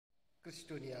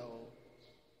Kristoniaव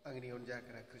आंनि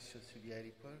अनजाग्रा खृष्ट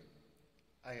सिबियारिफोर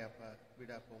आइ आफा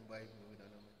बिदा फंबाय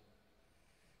बिनानावमोन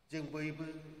जों बयबो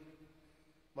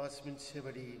मास मोनसे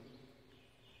बादि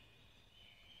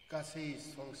गासै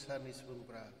संसारनि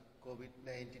सुबुंफोरा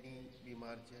कोविड-19 नि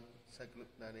बेमारजों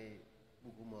साग्लोबनानै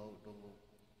बुहुमाव दङ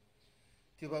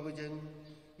थेवब्लाबो जों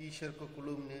इसोरखौ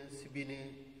खुलुमनो सिबिनो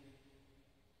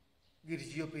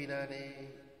गिर्जायाव फैनानै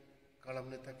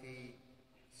खालामनो थाखाय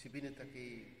सिबिनो थाखाय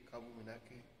खाबु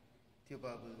मोनाखै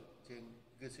थेवब्लाबो जों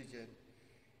गोसोजों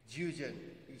जिउजों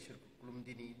इसोरखौ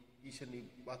खुलुमदिनि इसोरनि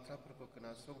बाथ्राफोरखौ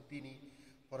खोनासंदिनि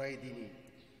फरायदिनि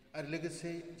आरो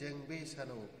लोगोसे जों बे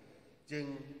सानाव जों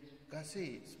गासै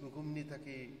बुहुमनि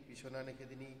थाखाय बिसनानै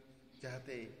होदिनि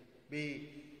जाहाथे बे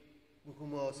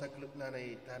बुहुमाव साग्लोबनानै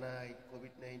थानाय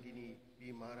कोविड-19 नि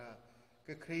बेमारा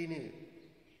गोख्रैनो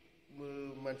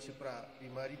मानसिफ्रा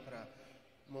बेमारिफ्रा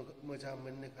मोजां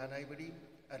मोननो हानाय बायदि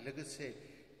आरो लोगोसे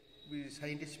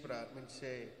साइन्टिस्टफ्रा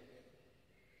मोनसे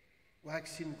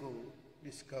वैक्सीनखौ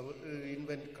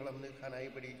इनभेन्ट खालामनो हानाय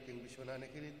बायदि जों बिसनानै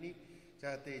होदिनि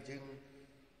जाहाथे जों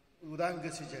उदां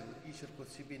गोसोजों इसोरखौ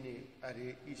सिबिनो आरो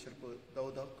इसोरखौ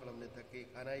दाव खालामनो थाखाय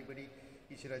हानाय बायदि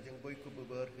इसोरा जों बयखौबो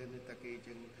बोर होनो थाखाय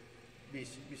जों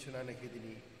बिसनानै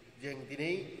होदिनि जों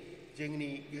दिनै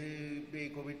जोंनि बे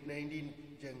कोविड-19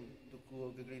 जों दुखुआव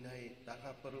गोग्लैनाय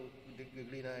दाहाफोराव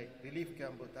गोग्लैनाय रिलिफ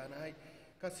केम्पआव थानाय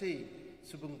गासै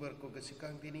सुबुंफोरखौ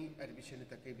गोसोखांदिनि आरो बिसोरनि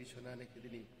थाखाय बिसनानै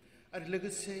होदिनि आरो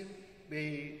लोगोसे बे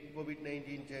कोविड-19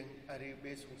 जों आरो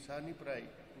बे संसारनिफ्राय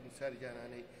रुंसारि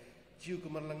जानानै जिउ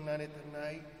गोमालांनानै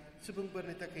थांनाय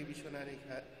सुबुंफोरनि थाखाय बिसनानै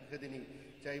होदिनि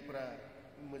जायफोरा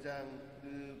मोजां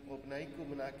गबनायखौ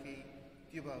मोनाखै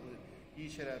थेवब्लाबो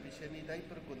इसोरा बिसोरनि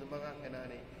दायफोरखौ निमाहा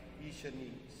होनानै इसोरनि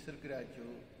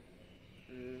सोरगोराज्यआव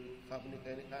हाबनो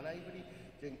हानाय बायदि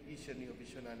जों इसोरनियाव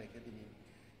बिसनानै होदिनि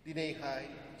दिनैहाय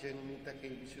जोंनि थाखाय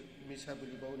मिसा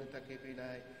बोलि बावनो थाखाय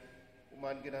फैनाय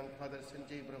मानगोनां फादार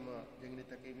सन्जय ब्रह्म जोंनि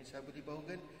थाखाय मिसा बोलि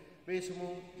बावगोन बे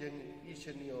समाव जों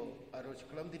इसोरनियाव आरज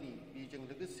खालामदिनि बेजों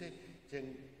लोगोसे जों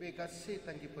बे गासै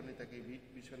थांखिफोरनि थाखाय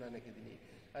बिसनानै होदिनि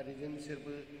आरो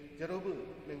जोंसोरबो जेरावबो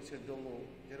नोंसोर दङ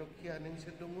जेरावखिया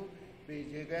नोंसोर दङ बे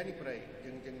जायगानिफ्राय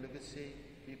जोंजों लोगोसे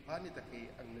बिफानि थाखाय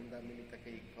आं नोंदामिनि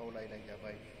थाखाय खावलायनाय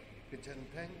जाबाय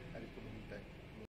गोजोन्थों आरो खुलुमथों